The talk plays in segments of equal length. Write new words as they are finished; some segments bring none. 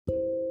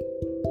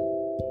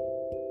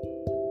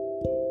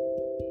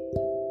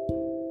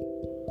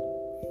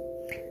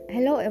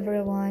Hello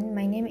everyone,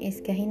 my name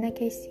is Kahina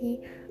Casey.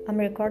 I'm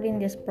recording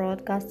this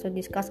broadcast to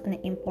discuss an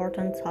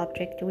important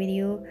subject with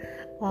you.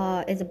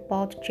 It's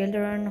about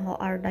children who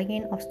are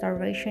dying of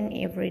starvation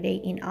every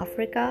day in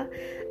Africa,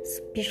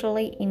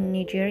 especially in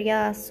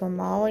Nigeria,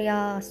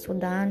 Somalia,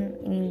 Sudan,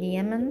 and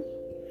Yemen.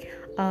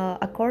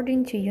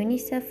 According to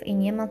UNICEF,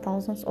 in Yemen,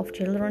 thousands of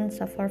children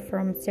suffer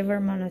from severe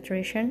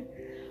malnutrition.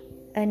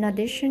 In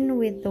addition,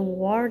 with the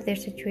war, their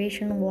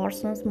situation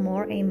worsens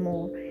more and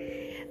more.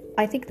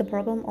 I think the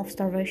problem of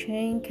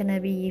starvation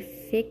can be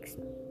fixed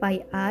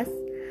by us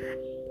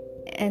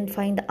and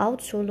find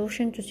out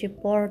solution to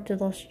support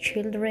those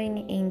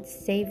children and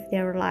save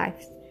their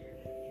lives.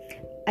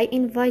 I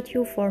invite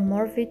you for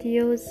more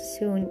videos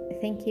soon.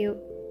 Thank you.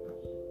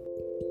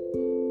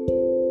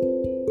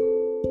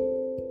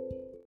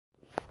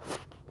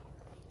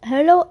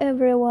 Hello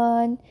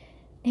everyone.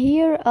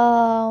 Here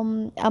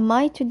am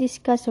I to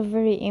discuss a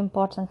very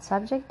important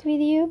subject with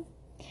you,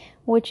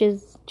 which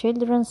is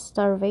children's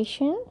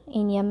starvation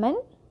in Yemen.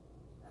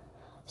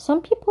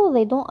 Some people,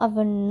 they don't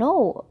even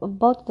know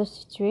about the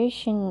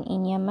situation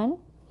in Yemen,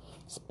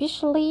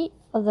 especially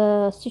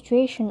the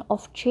situation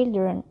of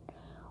children,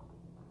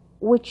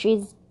 which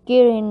is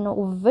getting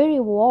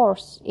very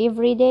worse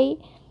every day,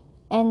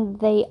 and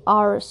they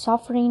are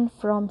suffering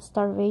from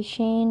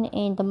starvation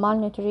and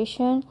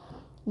malnutrition.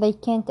 They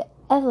can't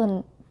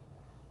even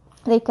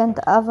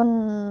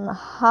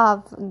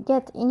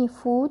get any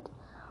food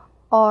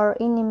or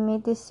any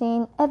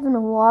medicine,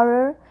 even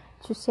water,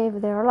 to save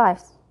their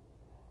lives.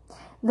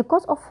 The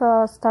cause of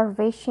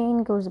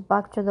starvation goes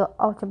back to the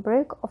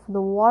outbreak of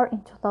the war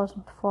in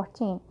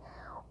 2014,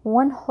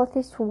 when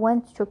Houthis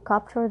went to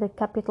capture the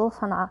capital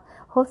Sana'a.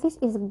 Houthis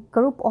is a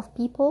group of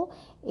people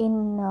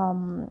in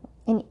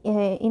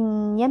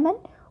Yemen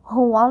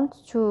who want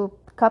to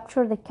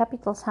capture the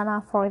capital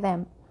Sana'a for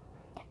them.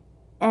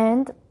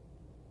 And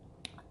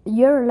a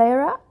year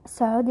later,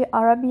 Saudi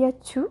Arabia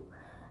too,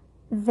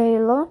 they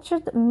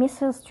launched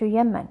missiles to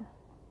Yemen.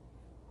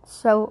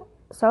 So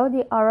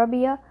Saudi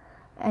Arabia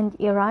and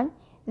Iran,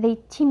 they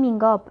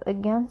teaming up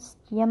against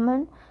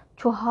Yemen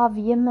to have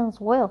Yemen's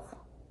wealth.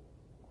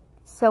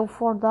 So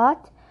for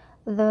that,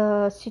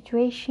 the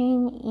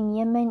situation in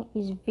Yemen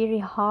is very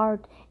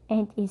hard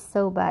and is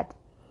so bad.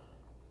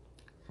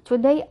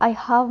 Today I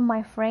have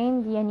my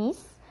friend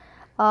Yanis,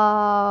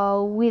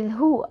 with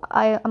who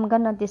I am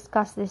gonna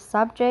discuss this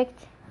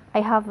subject. I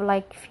have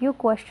like few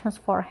questions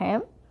for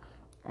him,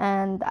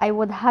 and I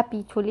would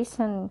happy to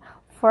listen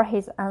for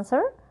his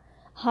answer.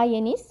 Hi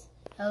Yanis.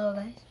 Hello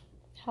guys.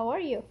 How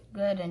are you?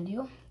 Good, and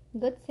you?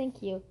 Good,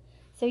 thank you.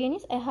 So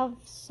Yanis, I have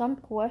some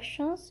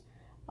questions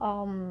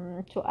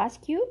to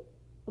ask you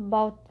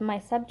about my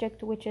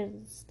subject, which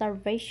is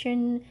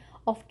starvation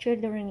of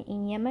children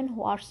in Yemen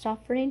who are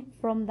suffering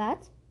from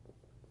that.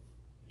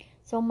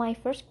 So my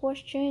first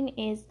question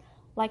is,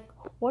 like,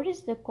 what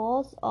is the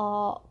cause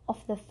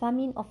of the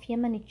famine of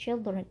Yemeni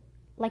children?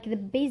 Like the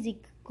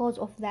basic cause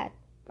of that?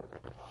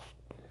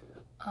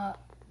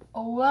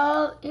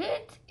 Well,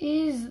 it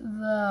is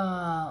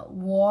the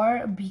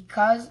war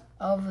because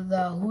of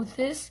the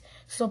Houthis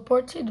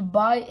supported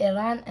by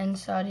Iran and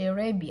Saudi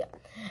Arabia.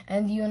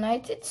 And the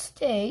United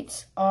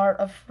States are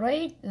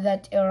afraid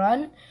that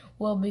Iran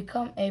will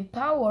become a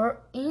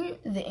power in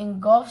the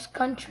engulfed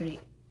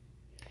country.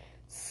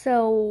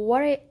 So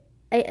what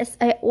I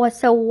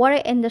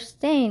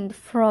understand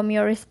from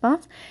your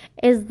response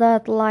is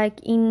that, like,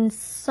 in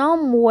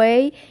some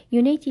way,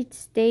 United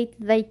States,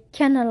 they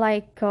trying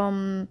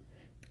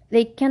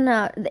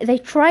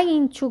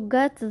to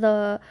get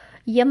the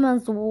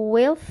Yemen's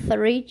wealth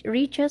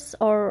reaches,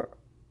 or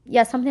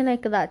something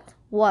like that,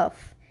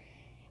 wealth.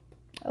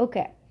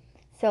 Okay,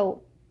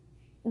 so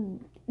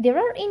there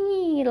are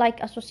any like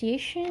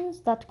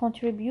associations that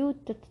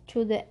contribute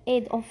to the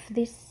aid of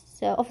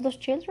those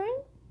children?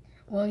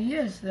 Well,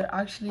 yes, there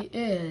actually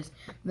is.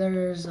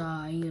 There's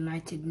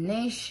United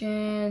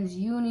Nations,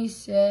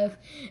 UNICEF,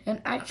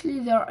 and actually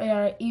there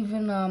are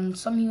even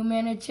some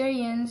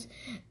humanitarians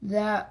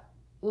that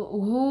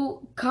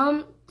who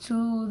come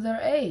to their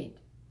aid.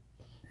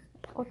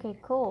 Okay,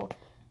 cool.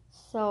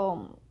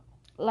 So,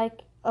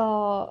 like,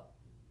 I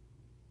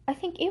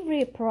think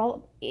any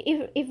problem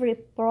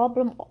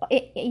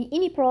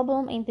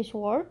in this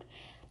world,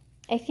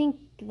 I think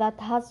that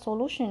has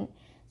solution.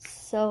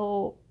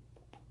 So,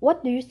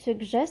 what do you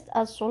suggest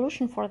as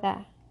solution for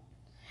that?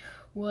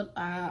 Well,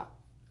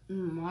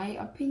 my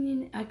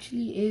opinion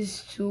actually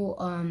is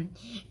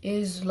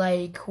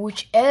like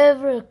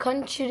whichever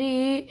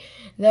country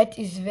that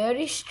is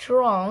very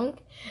strong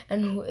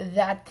and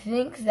that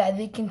thinks that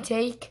they can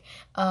take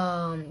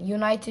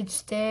United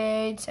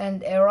States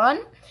and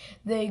Iran,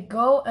 they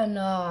go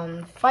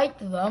and fight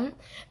them,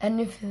 and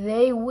if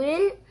they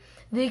win,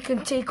 they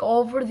can take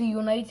over the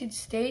United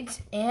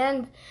States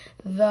and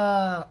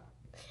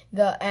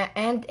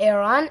and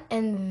Iran,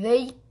 and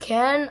they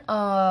can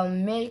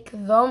make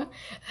them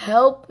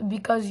help,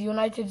 because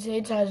United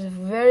States has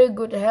very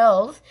good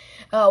wealth.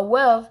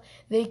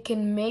 They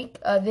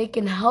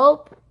can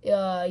help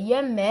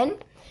Yemen,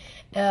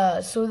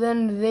 So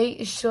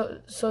then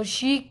so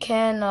she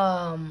can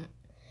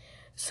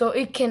so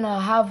it can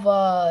have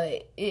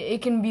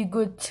it can be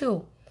good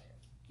too.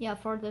 Yeah,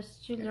 for the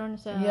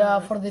children's. Yeah,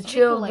 for the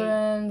circulate.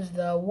 children's,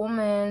 the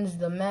women's,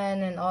 the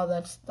men, and all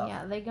that stuff.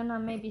 Yeah, they're gonna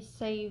maybe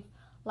save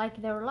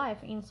like their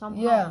life in some.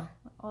 Yeah.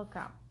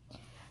 Okay.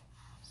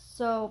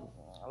 So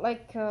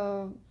like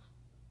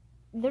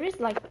there is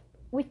like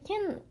we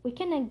can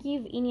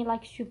give any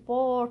like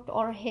support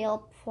or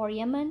help for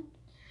Yemen.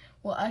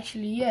 Well,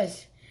 actually,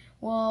 yes.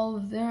 Well,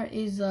 there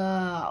is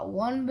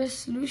one best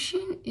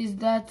solution is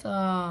that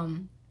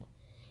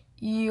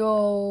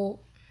you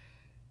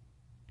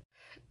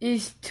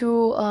is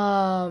to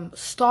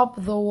stop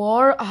the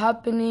war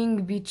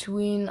happening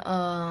between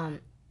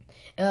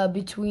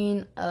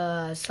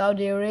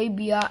Saudi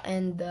Arabia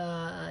and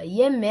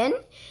Yemen,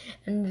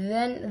 and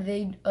then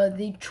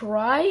they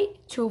try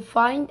to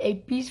find a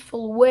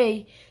peaceful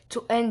way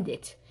to end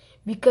it,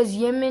 because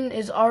Yemen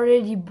is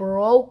already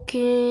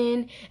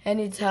broken and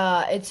it's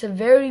a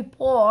very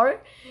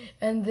poor,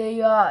 and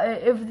they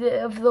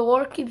if the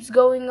war keeps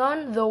going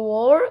on, the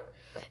war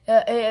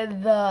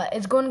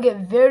it's going to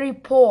get very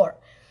poor.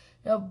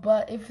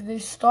 But if they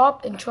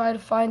stop and try to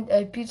find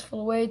a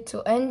peaceful way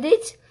to end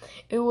it,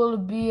 it will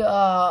be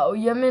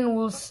Yemen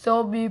will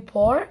still be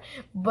poor,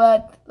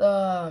 but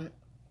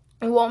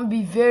it won't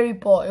be very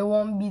poor. It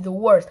won't be the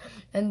worst,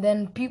 and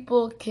then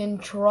people can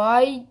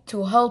try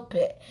to help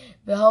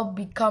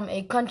become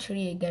a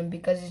country again,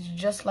 because it's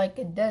just like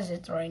a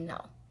desert right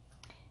now.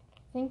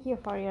 Thank you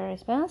for your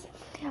response.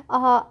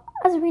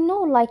 As we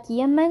know, like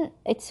Yemen,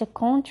 it's a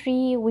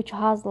country which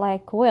has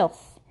like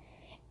wealth.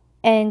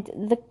 And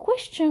the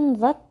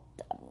question that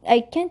I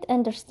can't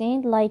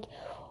understand, like,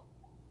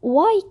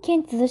 why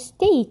can't the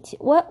state,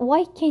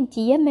 why can't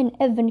Yemen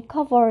even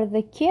cover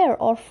the care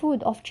or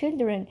food of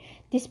children,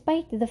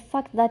 despite the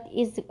fact that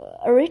it's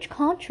a rich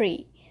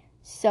country,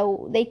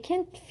 so they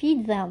can't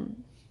feed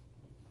them?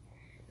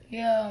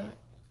 Yeah.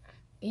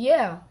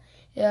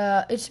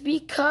 It's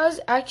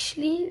because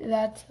actually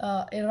that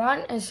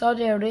Iran and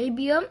Saudi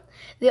Arabia,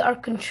 they are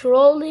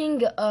controlling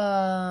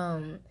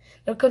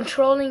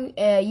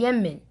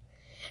Yemen.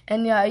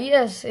 And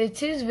yes,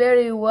 it is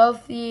very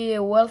wealthy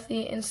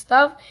and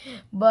stuff,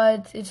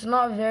 but it's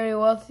not very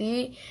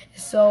wealthy.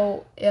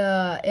 So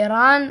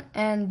Iran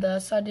and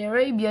Saudi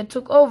Arabia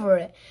took over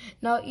it.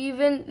 Now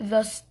even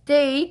the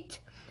state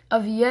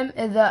of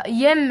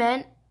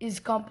Yemen is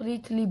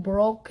completely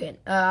broken,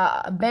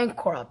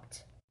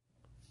 bankrupt.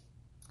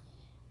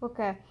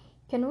 Okay,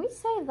 can we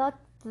say that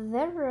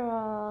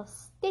their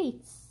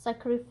states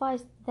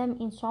sacrificed them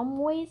in some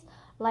ways?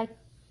 Like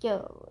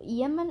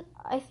Yemen,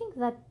 I think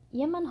that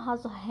Yemen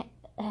has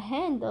a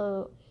hand,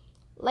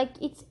 like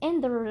it's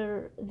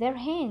under their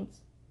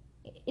hands.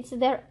 It's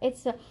the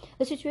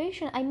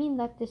situation. I mean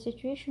that the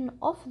situation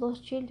of those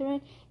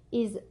children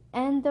is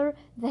under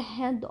the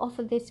hand of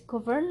this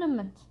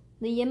government,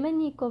 the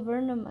Yemeni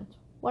government.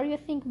 What do you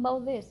think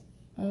about this?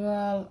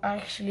 Well,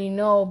 actually,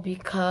 no,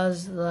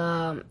 because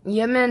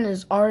Yemen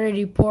is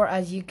already poor,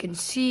 as you can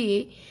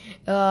see,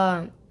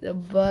 but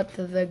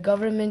the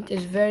government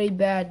is very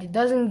bad. It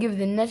doesn't give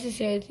the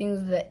necessary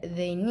things that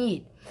they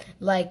need,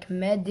 like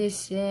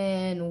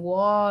medicine,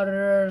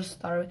 water,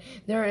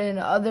 they're in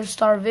other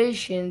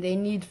starvation. They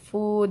need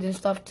food and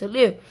stuff to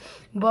live.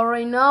 But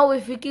right now,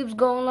 if it keeps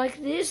going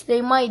like this,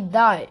 they might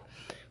die.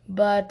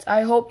 But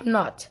I hope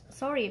not.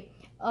 Sorry,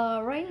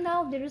 right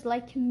now there is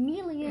like a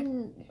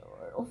million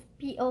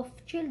of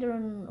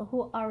children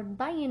who are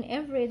dying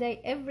every day,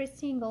 every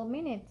single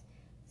minute,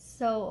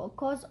 so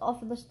cause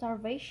of the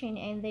starvation,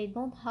 and they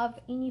don't have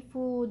any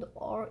food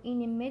or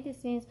any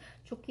medicines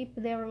to keep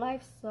their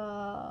lives.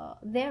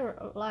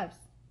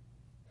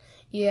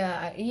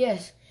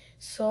 Yes.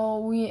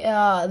 So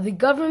the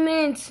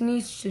government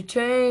needs to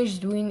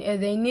change.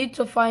 They need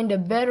to find a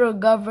better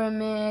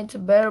government, a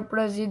better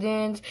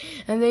president,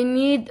 and they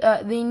need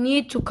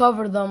to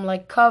cover them,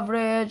 like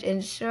coverage,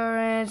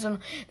 insurance, and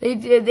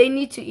they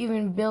need to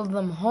even build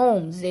them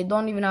homes. They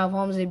don't even have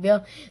homes.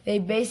 They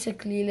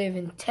basically live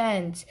in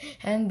tents,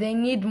 and they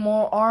need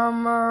more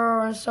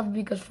armor and stuff,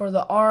 because for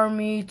the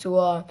army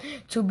to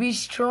be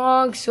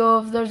strong. So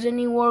if there's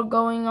any war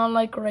going on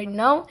like right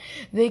now,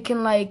 they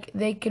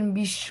can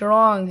be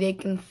strong. They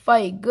can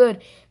fight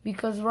good,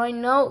 because right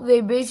now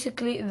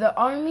the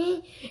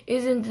army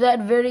isn't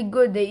that very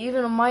good. They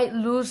even might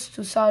lose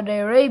to Saudi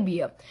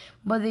Arabia,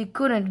 but they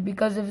couldn't,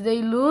 because if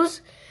they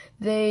lose,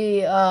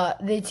 they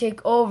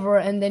take over,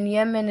 and then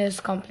Yemen is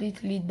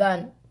completely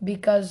done,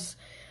 because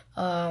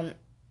like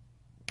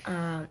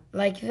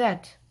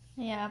that.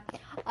 Yeah,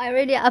 I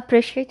really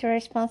appreciate your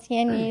response,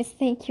 Yanis.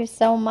 Thank you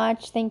so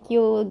much. Thank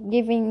you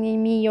giving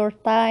me your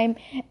time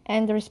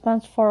and the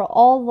response for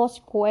all those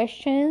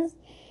questions.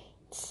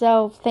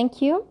 So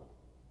thank you.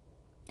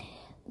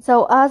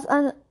 So as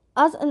an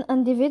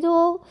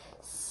individual,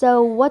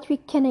 so what we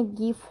can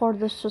give for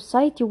the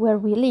society where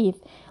we live,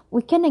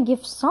 we can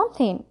give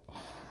something.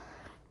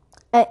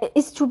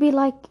 Is to be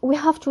like, we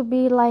have to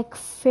be like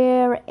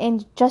fair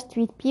and just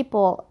with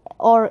people.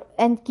 or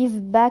and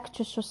give back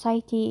to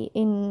society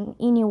in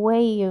any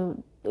way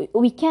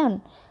we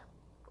can.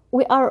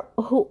 We are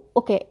who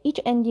okay, each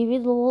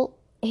individual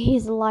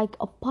is like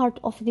a part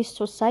of this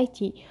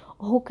society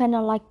who can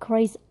like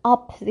raise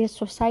up this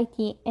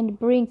society and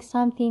bring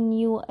something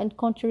new and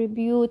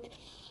contribute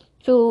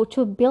to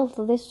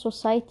build this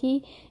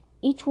society.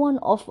 Each one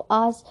of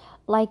us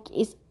like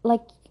is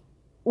like,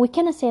 we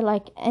cannot say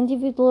like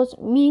individuals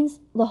means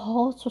the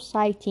whole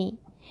society.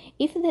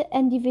 If the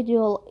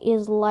individual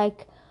is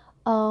like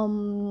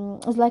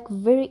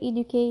very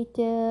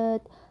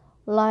educated,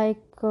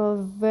 like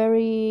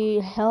very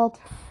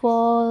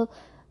helpful,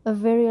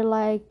 very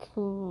like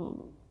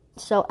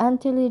so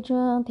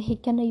intelligent, he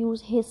can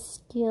use his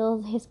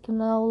skills, his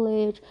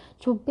knowledge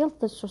to build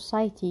the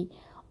society.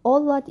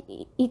 All that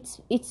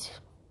it's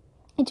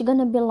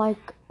gonna be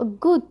like a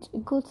good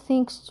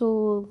things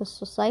to the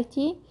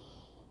society.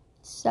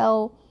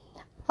 So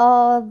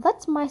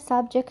that's my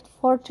subject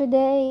for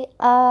today.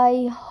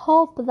 I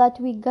hope that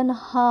we're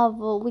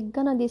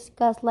gonna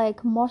discuss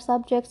like more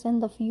subjects in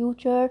the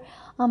future.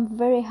 I'm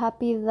very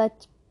happy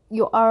that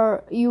you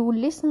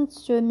listened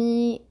to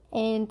me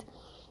and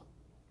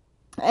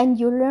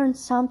you learned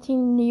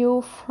something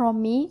new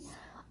from me.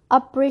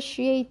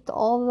 Appreciate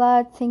all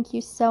that. Thank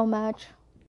you so much.